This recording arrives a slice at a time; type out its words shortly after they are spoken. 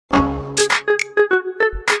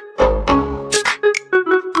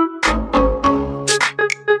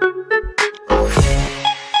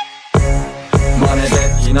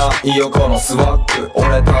いよこのスワッグ、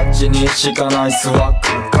俺たちにしかないスワ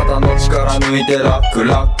ッグ、肩の力抜いてラック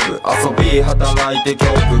ラック、遊び働いて曲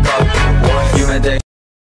書く、夢で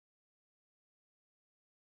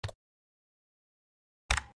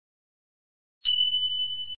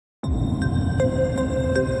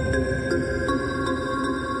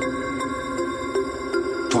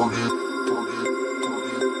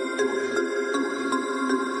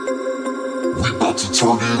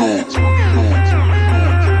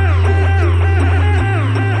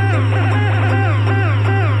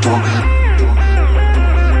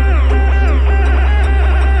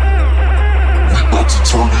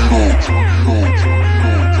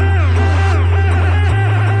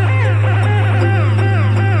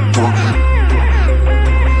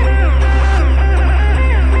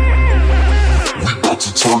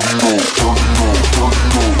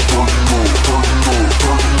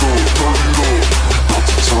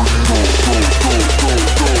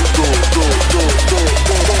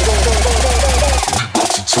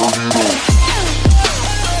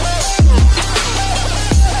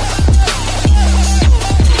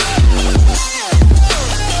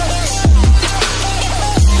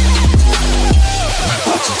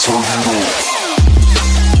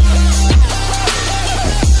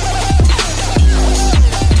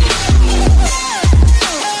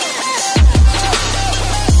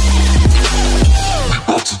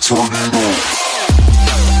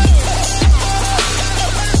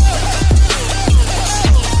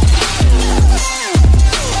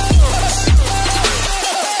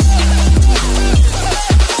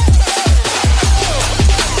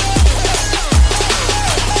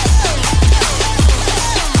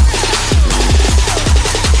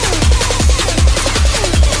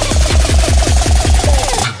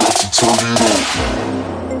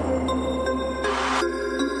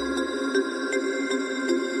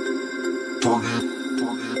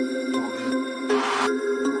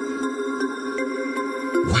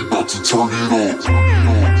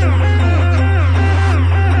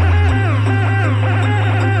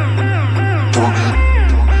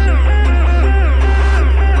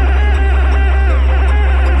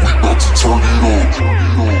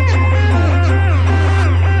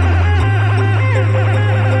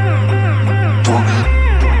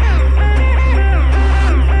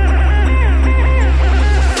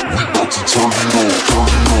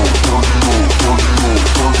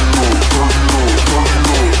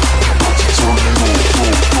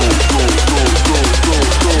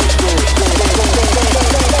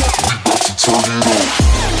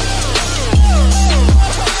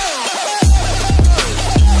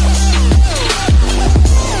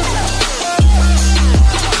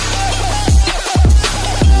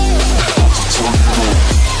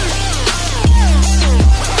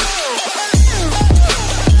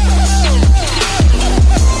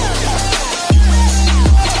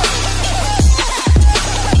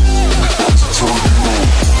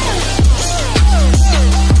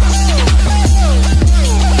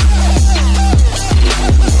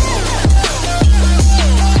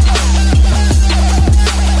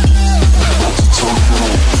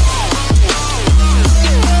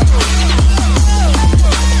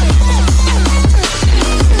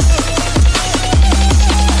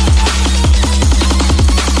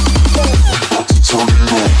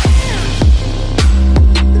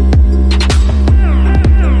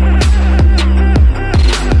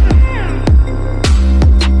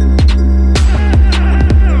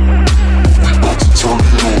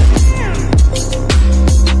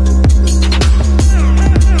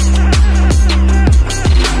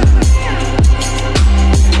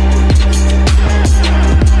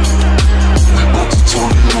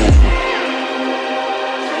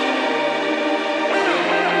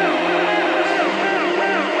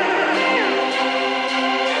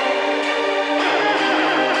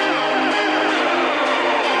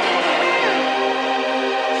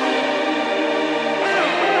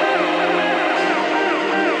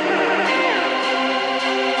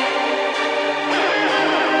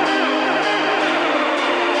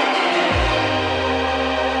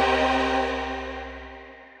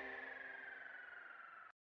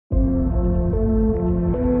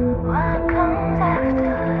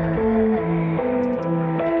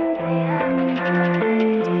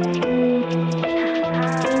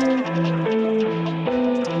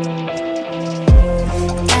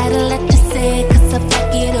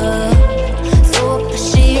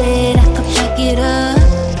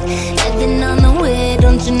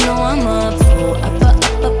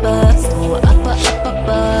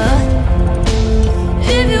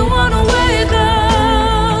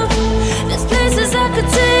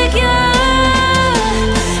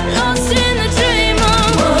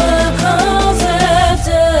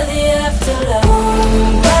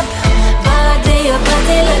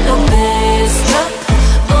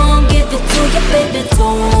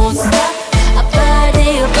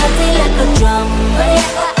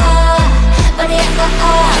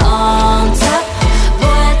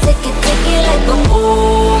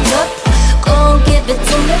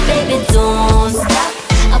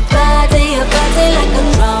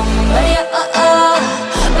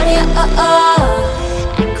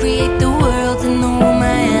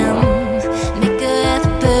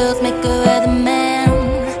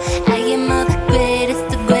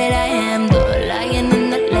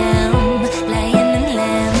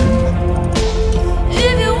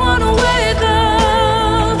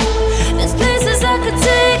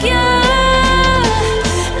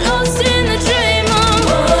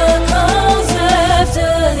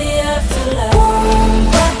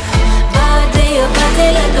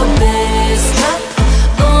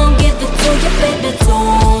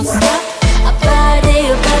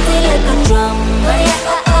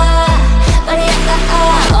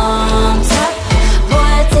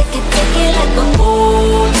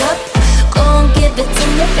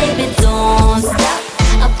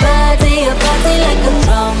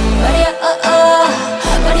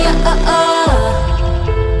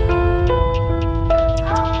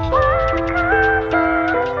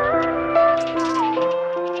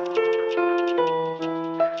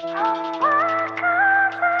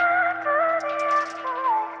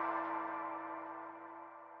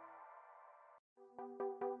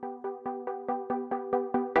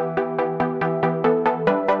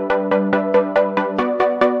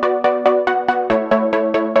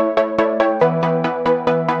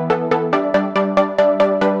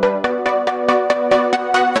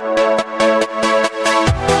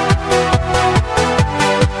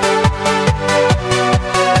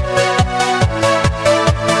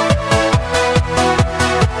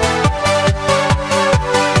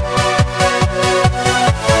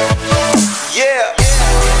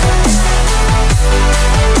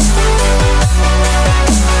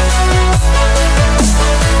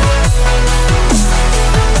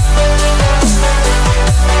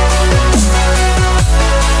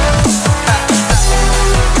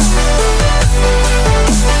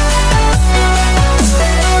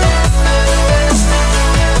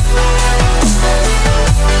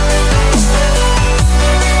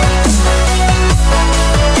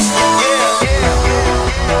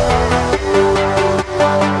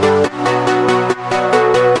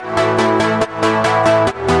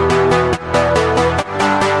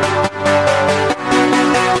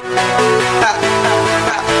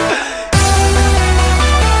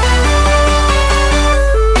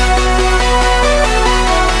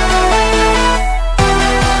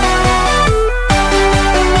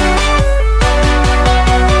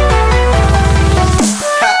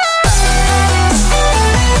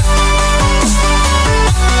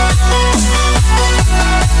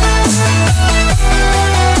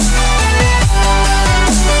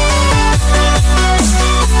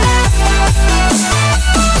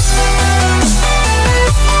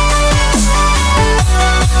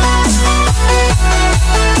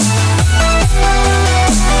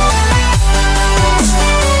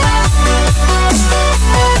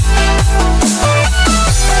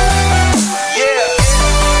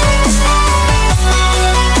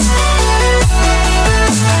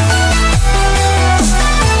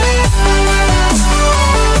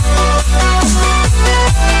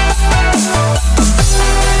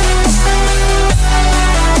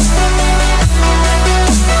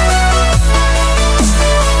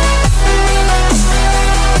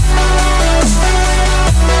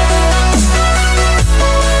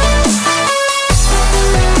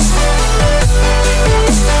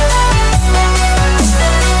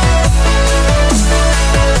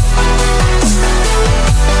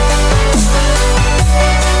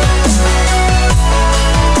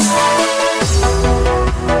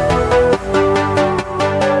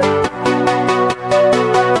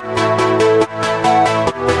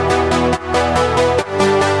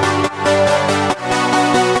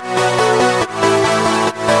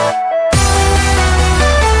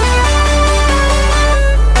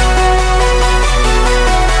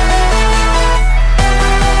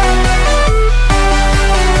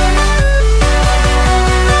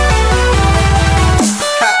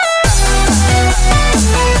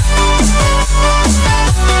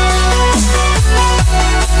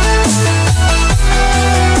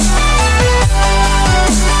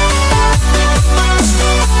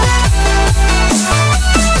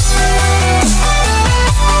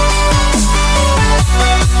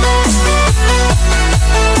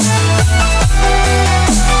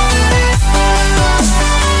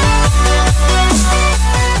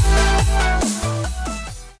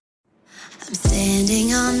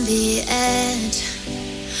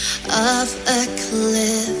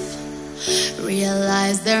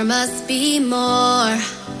be more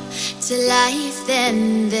to life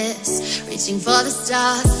than this. Reaching for the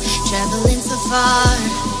stars, traveling so far,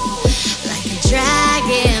 like a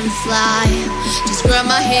dragonfly. Just grab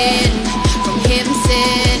my hand from heaven's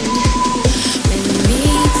end. With me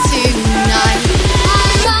tonight, I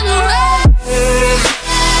run away.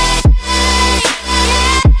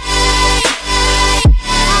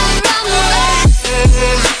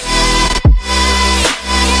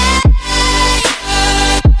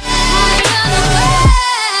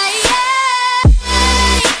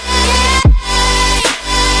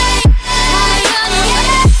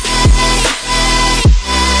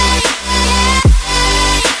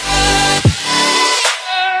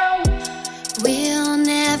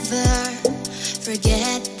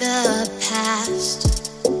 Forget the past,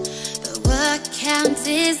 but what counts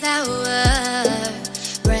is our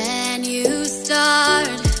brand new start.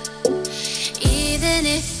 Even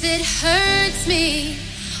if it hurts me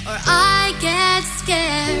or I get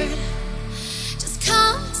scared, just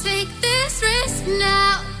come take this risk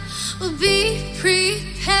now. We'll be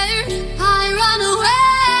prepared. I run away.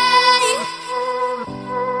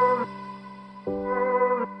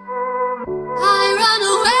 I run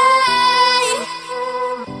away.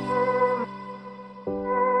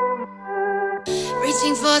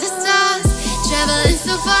 Reaching for the stars, traveling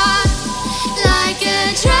so far, like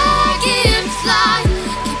a dragonfly.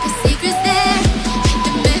 Keep your secrets there, hide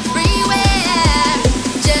them everywhere.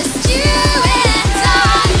 Just you and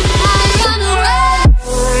I run away.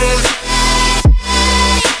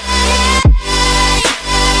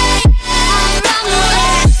 I run away.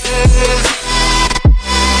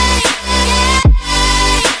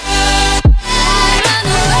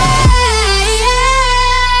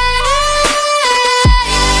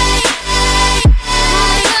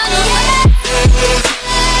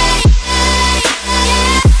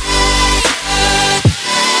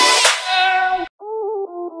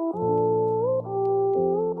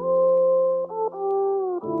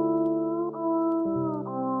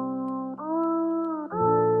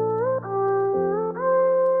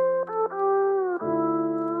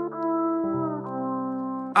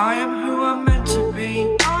 I am who I'm meant to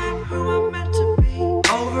be. I am who I'm meant to be.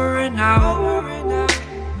 Over and out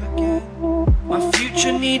again. My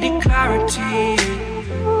future needed clarity,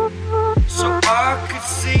 so I could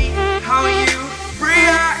see how you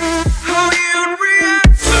react, how you'd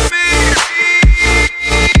react to me.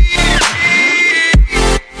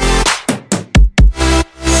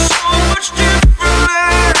 So much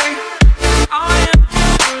differently. I am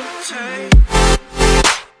different.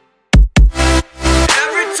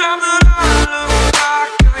 Time that I look back,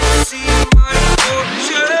 I see my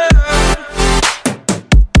fortune.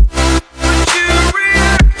 Would you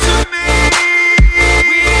react to me?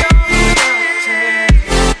 We are reacting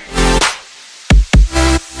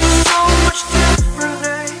so much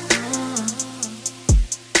differently.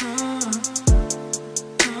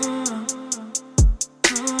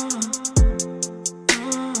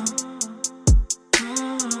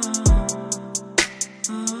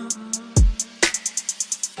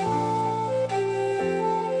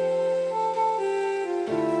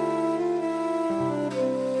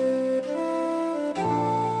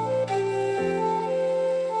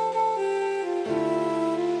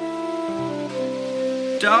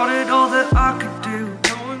 Doubted all that I could do,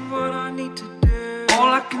 knowing what I need to do.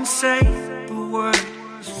 All I can say, the word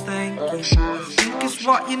is thank you. I think it's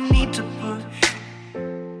what you need to push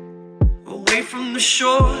away from the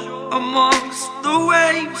shore, amongst the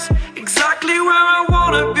waves. Exactly where I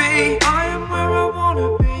wanna be. I am where I wanna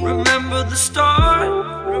be. Remember the start,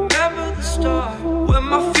 when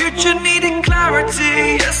my future needed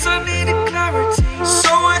clarity. Yes, I needed clarity,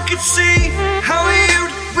 so I could see how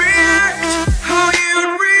you'd react, how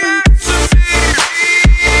you'd react to me.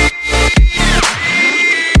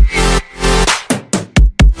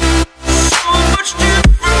 So much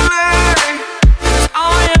differently, 'cause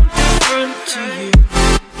I am different to you.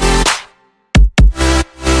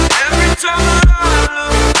 Every time that I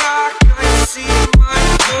look back, I see my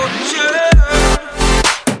fortune.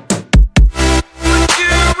 Would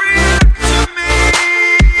you react to me?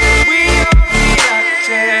 We are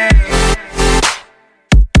reacting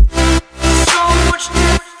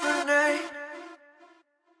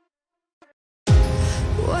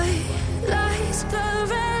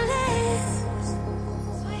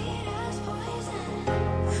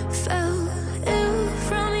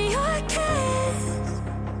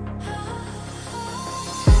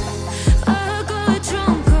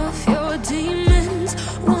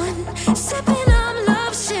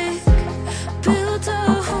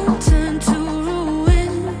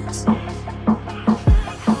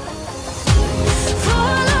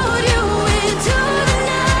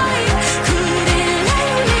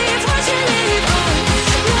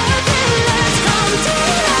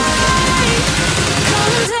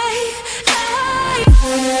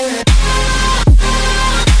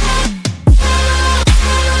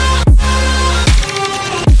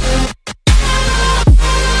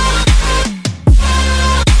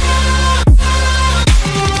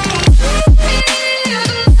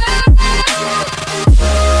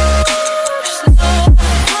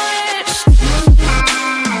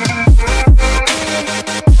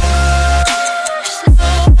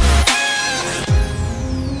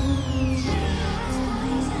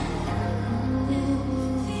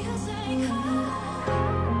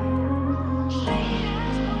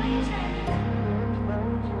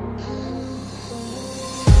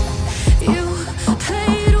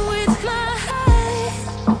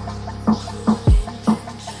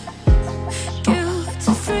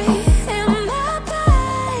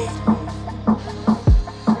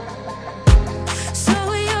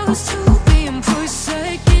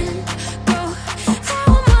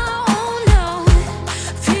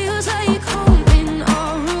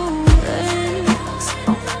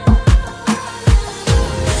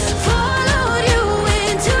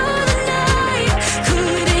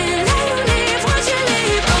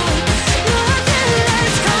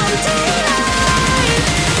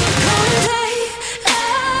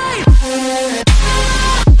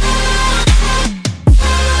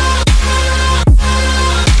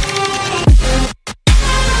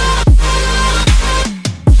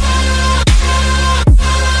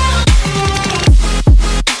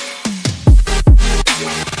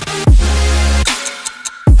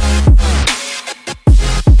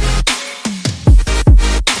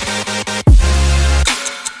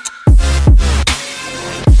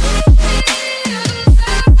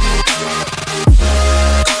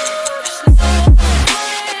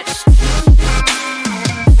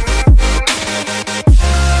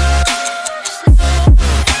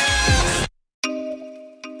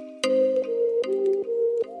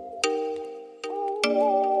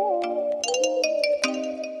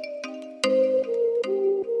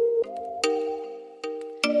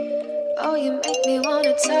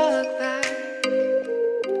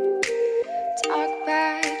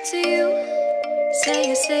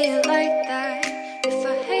say it like that. If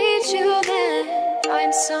I hate you, then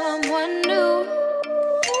find someone new.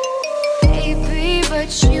 Baby, but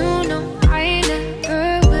you know I never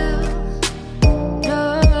will. No,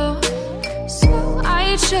 so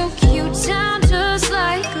I choke you down just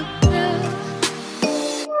like a pill.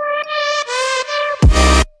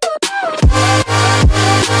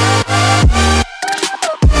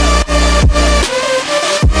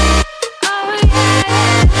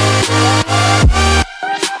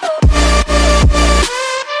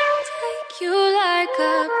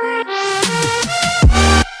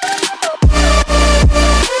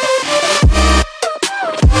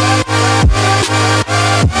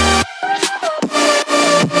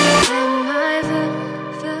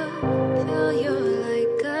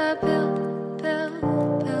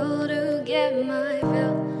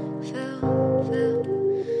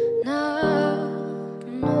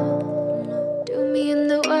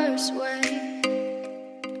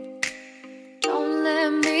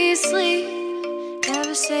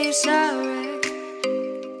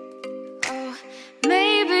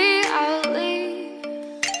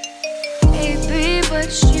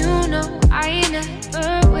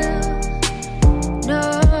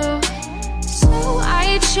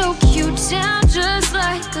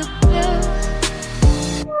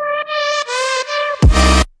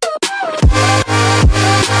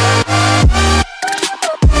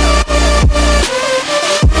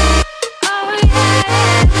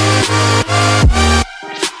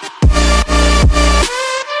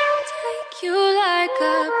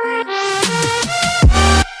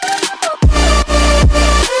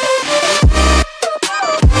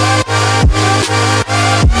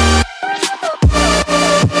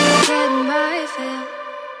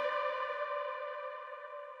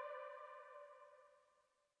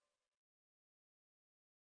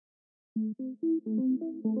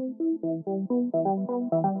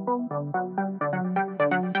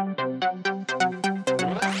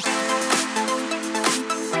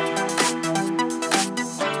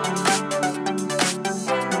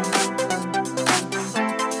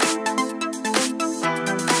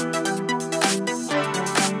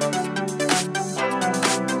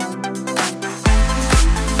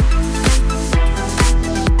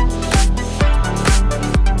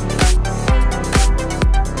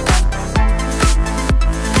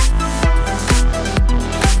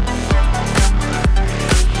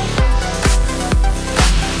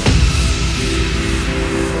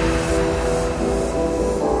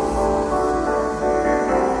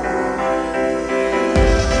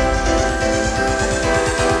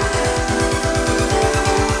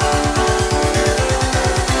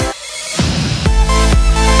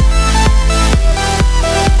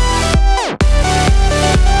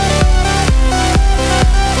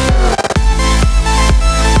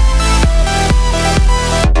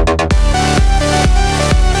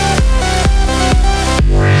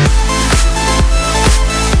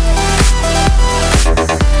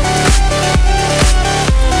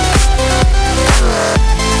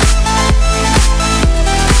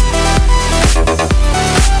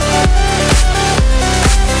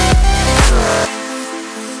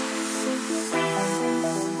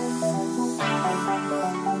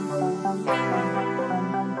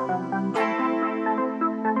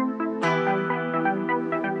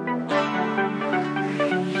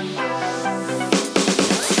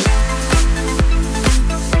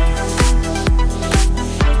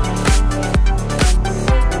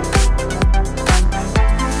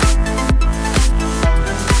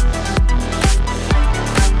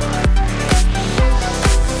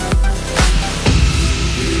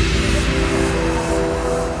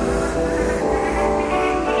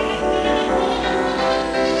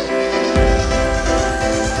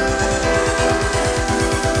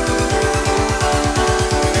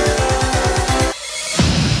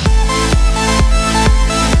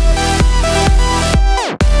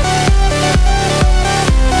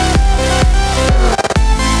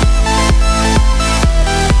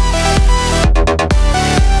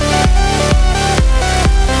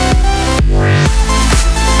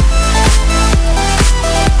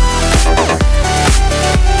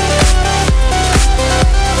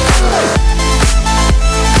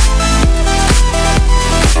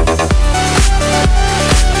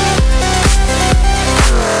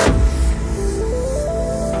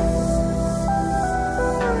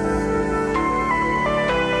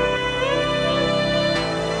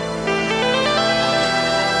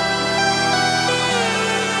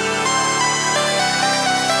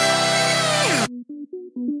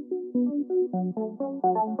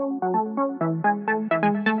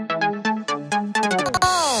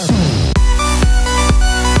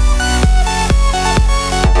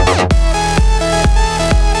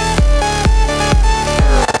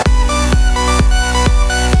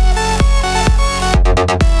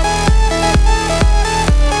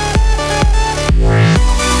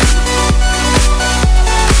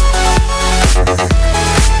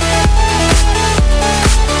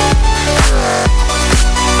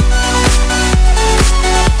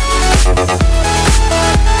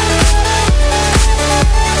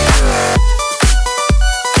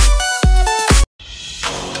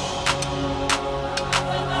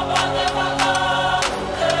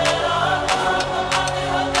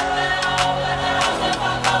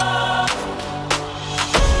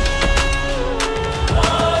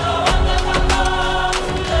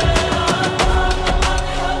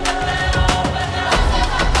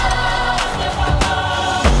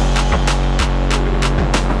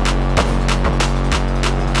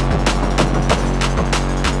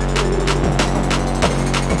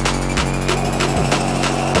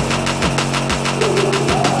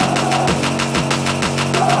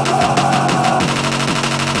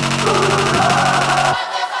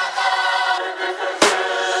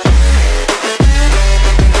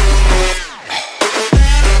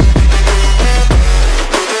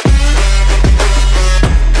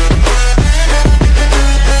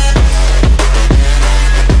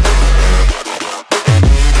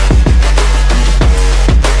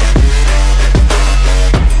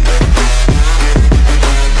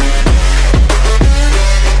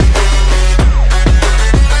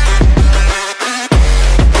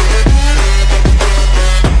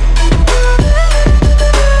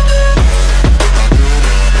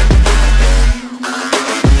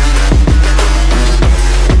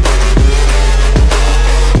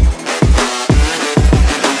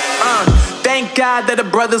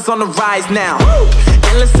 brothers on the rise now.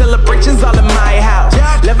 Endless celebrations all in my house.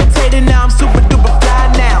 Levitating now, I'm super duper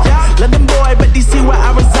fly now. London boy, but DC where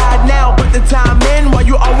I reside now. Put the time in while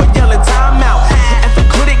you always yelling time out. And for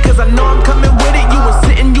quit it, cause I know I'm coming with it. You were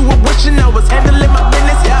sitting, you were wishing I was handling my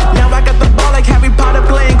business. Now I got the ball like Harry Potter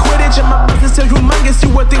playing Quidditch. And my business is humongous,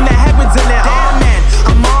 you would think that happens in it. Oh man,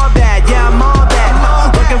 I'm all that, yeah, I'm all that.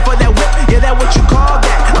 Working for that whip, yeah, that what you call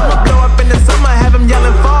that. I'ma blow up in the summer, have them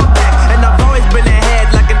yelling fall back. And I've always been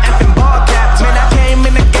ahead like an effing ball cap. Man, I came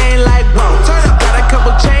in the game like, whoa. Got a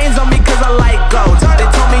couple chains on me cause I like gold. They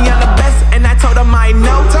told me I'm the best and I told them I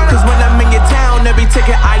know. Cause when I'm in your town, every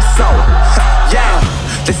ticket I sold. Yeah,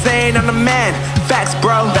 they saying I'm the man. Facts,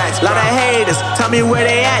 bro. Lot of haters, tell me where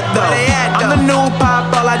they at though. I'm the new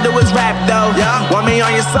pop, all I do is rap though. Want me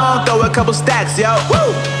on your song, throw a couple stacks, yo.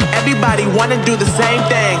 Woo! Everybody wanna do the same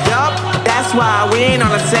thing. That's why we ain't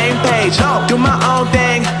on the same page. Do my own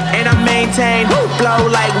thing and I maintain. Flow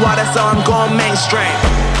like water, so I'm going mainstream.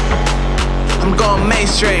 I'm going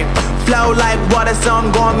mainstream. Flow like water, so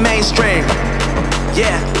I'm going mainstream.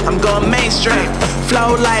 Yeah, I'm going mainstream.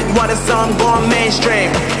 Flow like water, so I'm going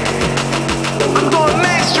mainstream. I'm going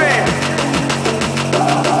mainstream.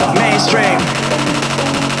 Mainstream.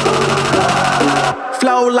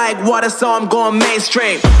 Flow like water, so I'm going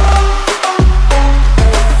mainstream.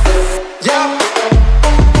 Yeah.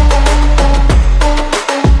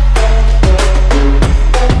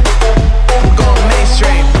 I'm going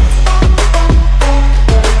mainstream.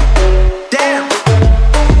 Damn.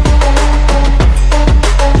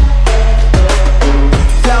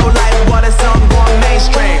 Flow like water, so I'm going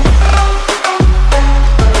mainstream.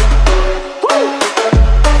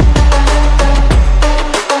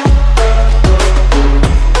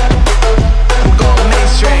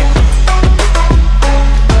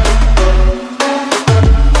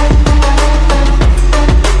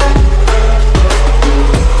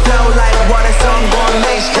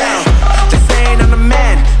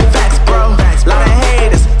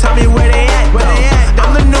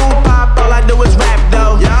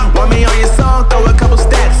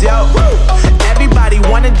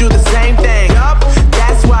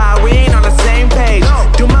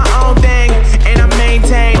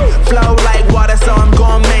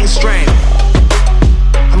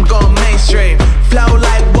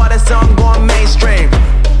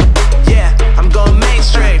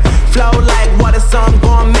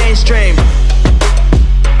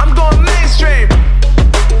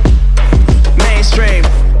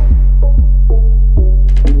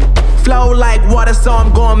 So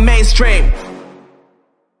I'm going mainstream.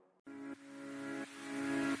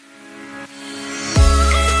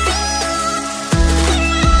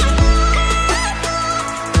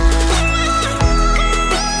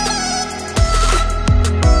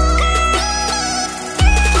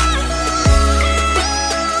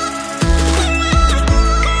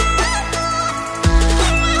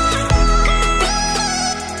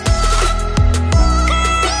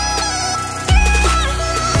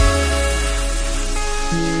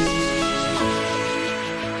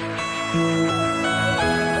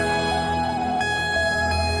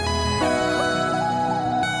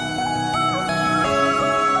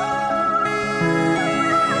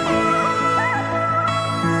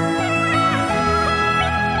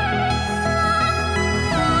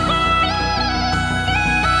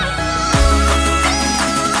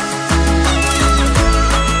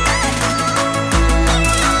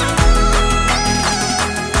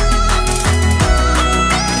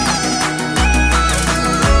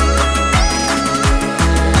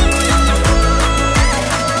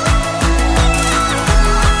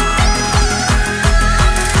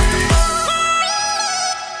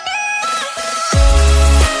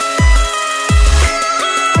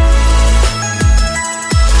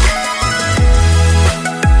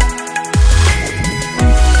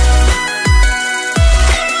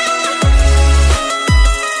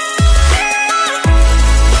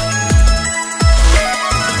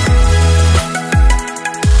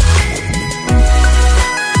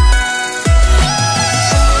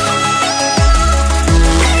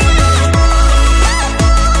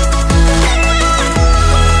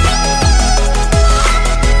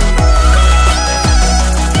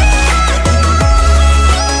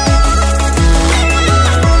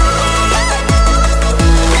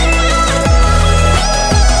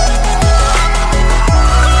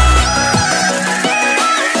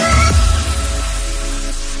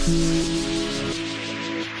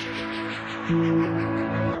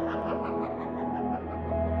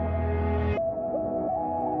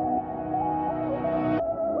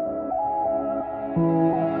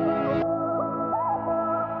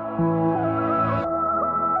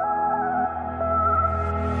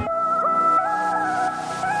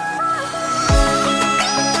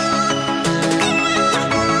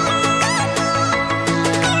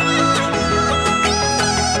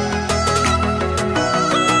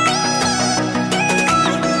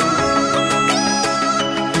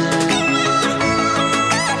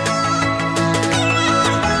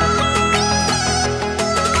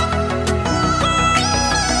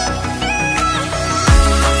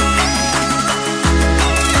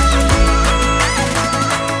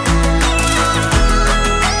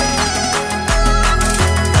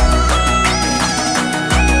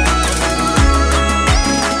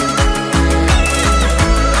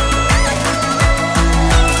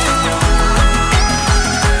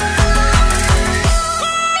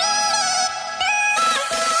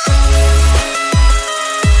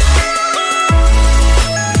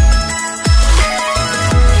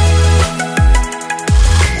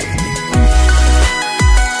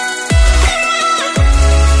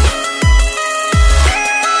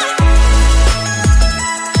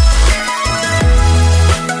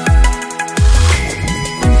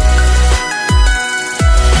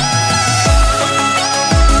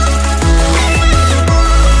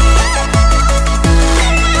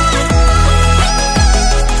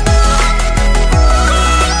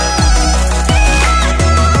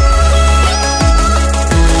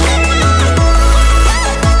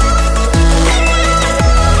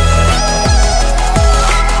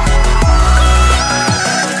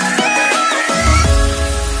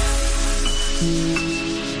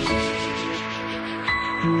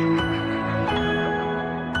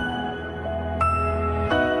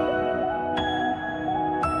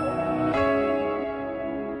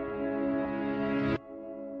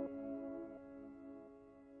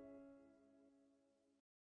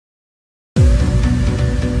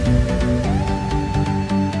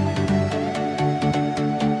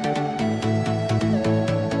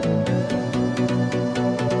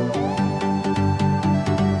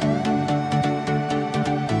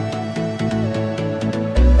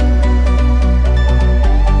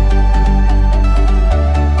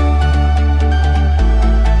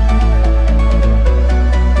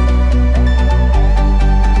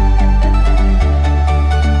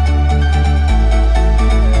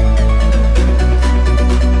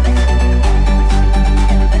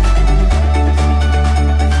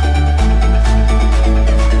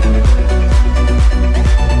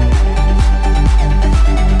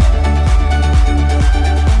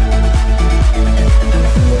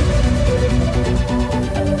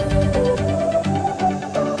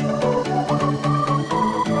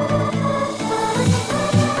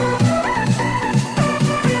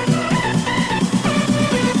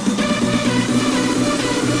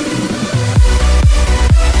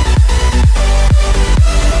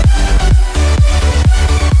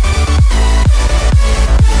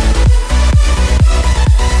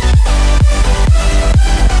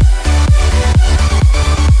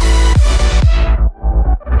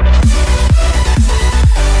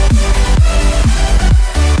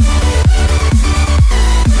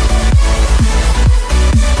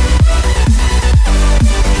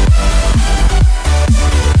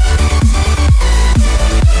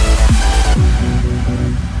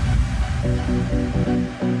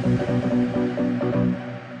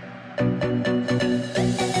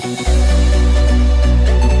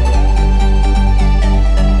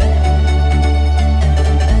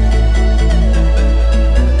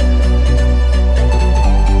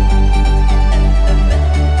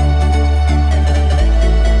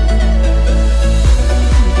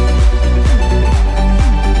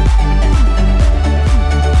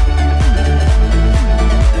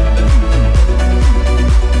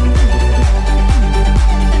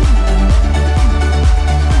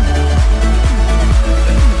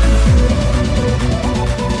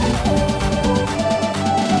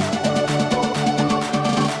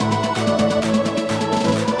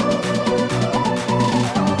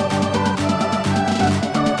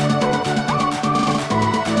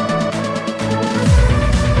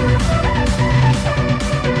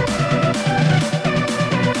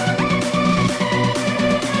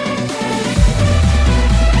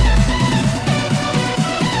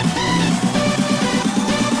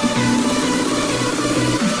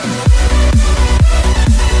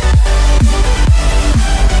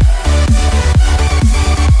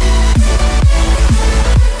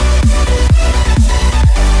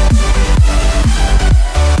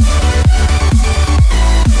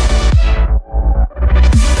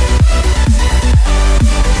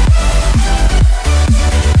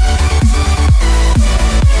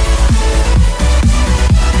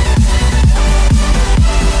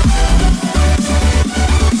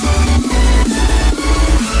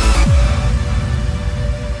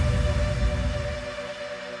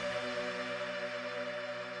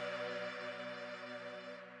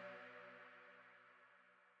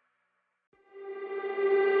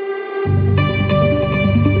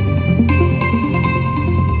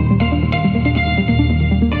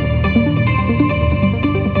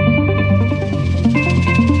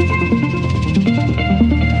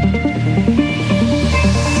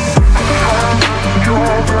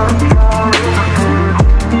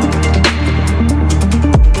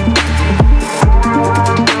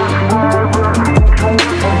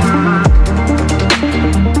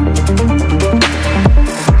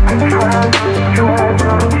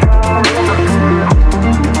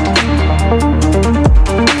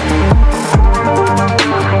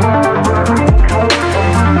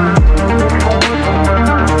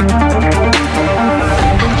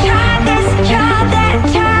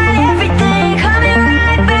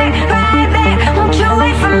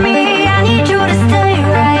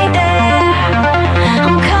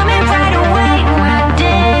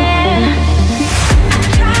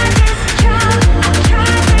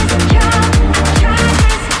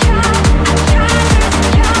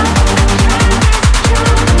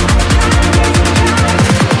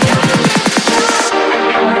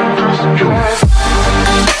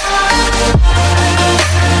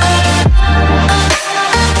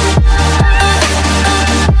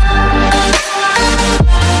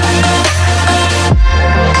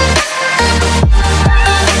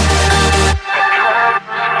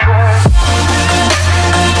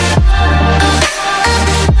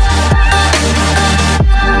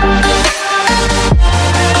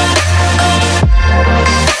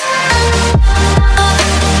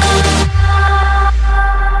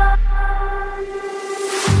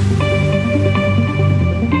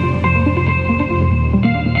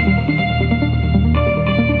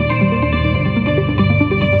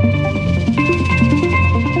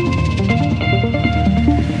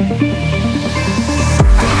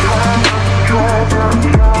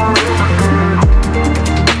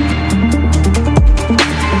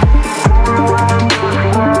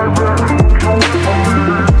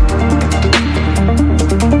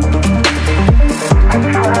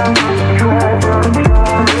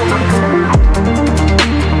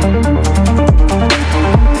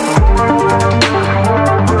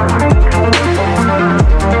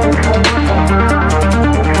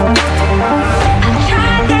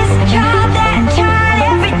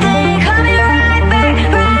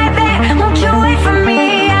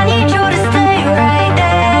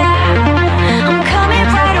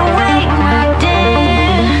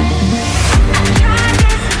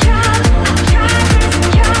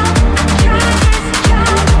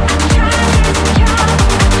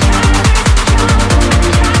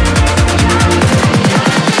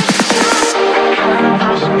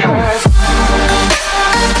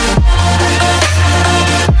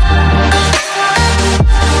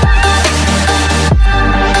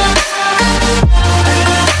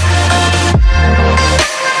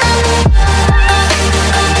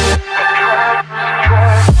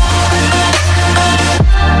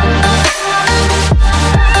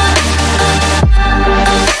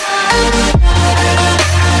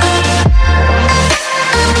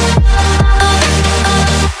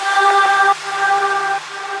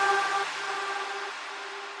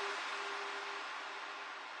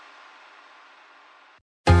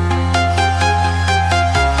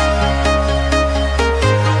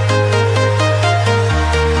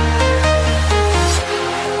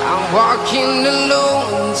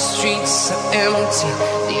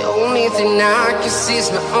 The only thing I can see is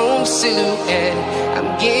my own silhouette.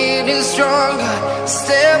 I'm getting stronger,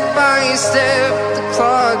 step by step. The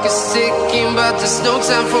clock is ticking, but there's no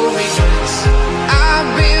time for regrets. I've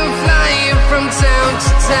been flying from town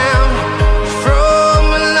to town, from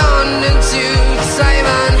London to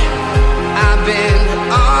Taiwan. I've been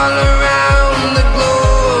all around the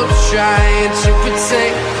globe, trying to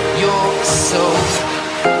protect your soul.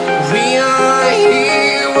 We are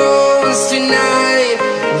heroes tonight.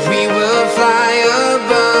 We will fly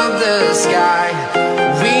above the sky.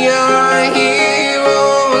 We are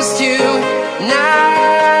heroes tonight.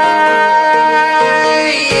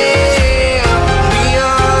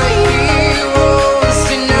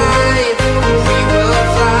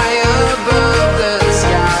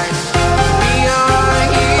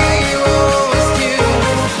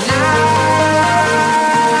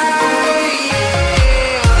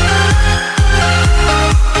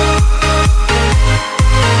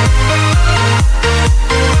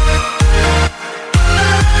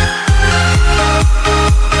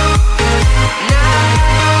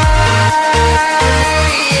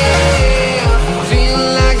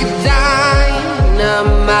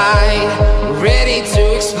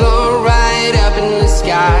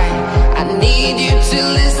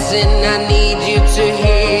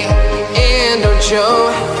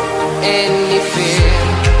 Show any fear.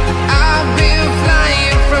 I've been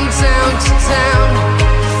flying from town to town,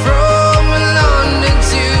 from London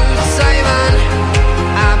to Taiwan.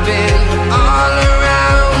 I've been all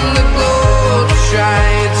around the globe,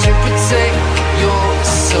 trying to protect your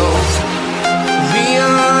soul. We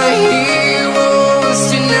are heroes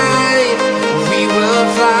tonight. We will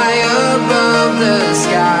fly above the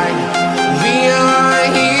sky. We are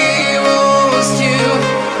heroes tonight.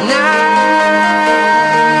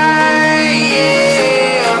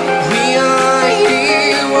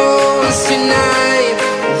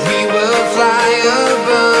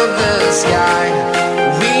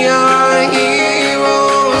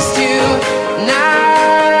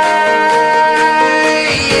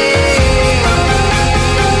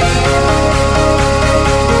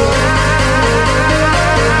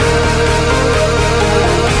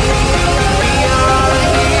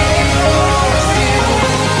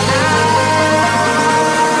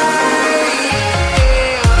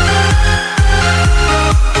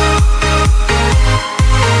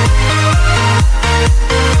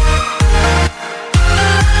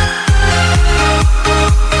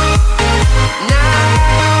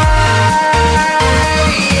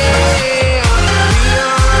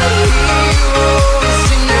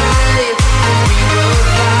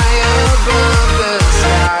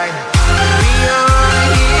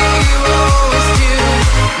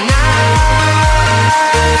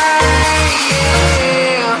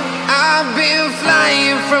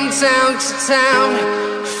 Town to town,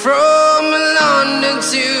 from London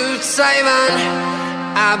to Taiwan.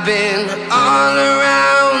 I've been all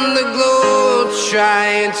around the globe,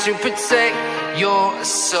 trying to protect your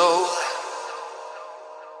soul.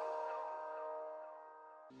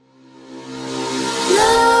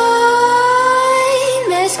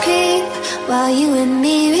 Nightmares creep while you and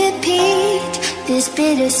me repeat. This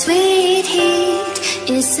bittersweet heat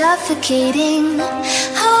is suffocating.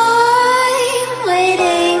 I'm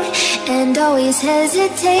waiting and always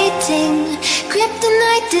hesitating.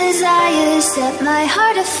 Kryptonite desires set my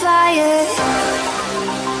heart afire.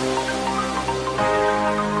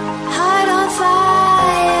 Heart on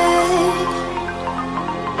fire.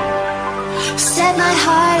 Set my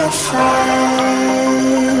heart afire.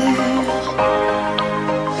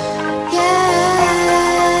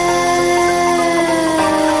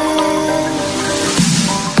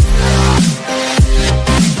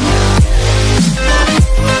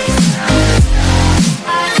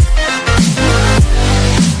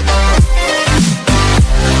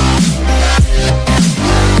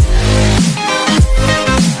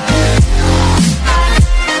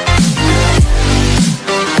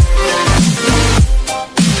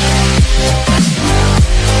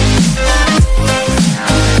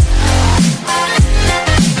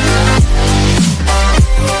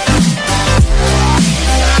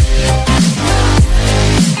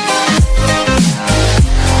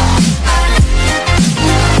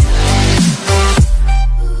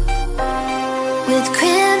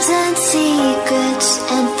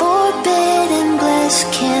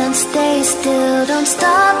 Don't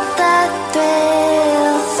stop that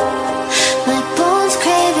thrill. My bones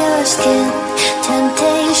crave your skin.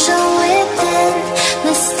 Temptation within.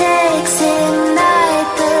 Mistakes ignite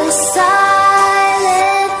the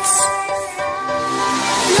silence.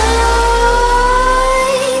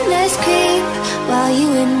 Nightmares creep while you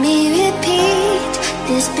and me repeat.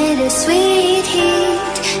 This bittersweet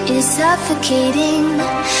heat is suffocating.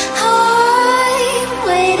 I'm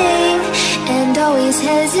waiting and always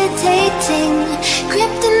hesitating.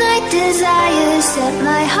 Kryptonite desires set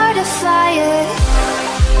my heart afire.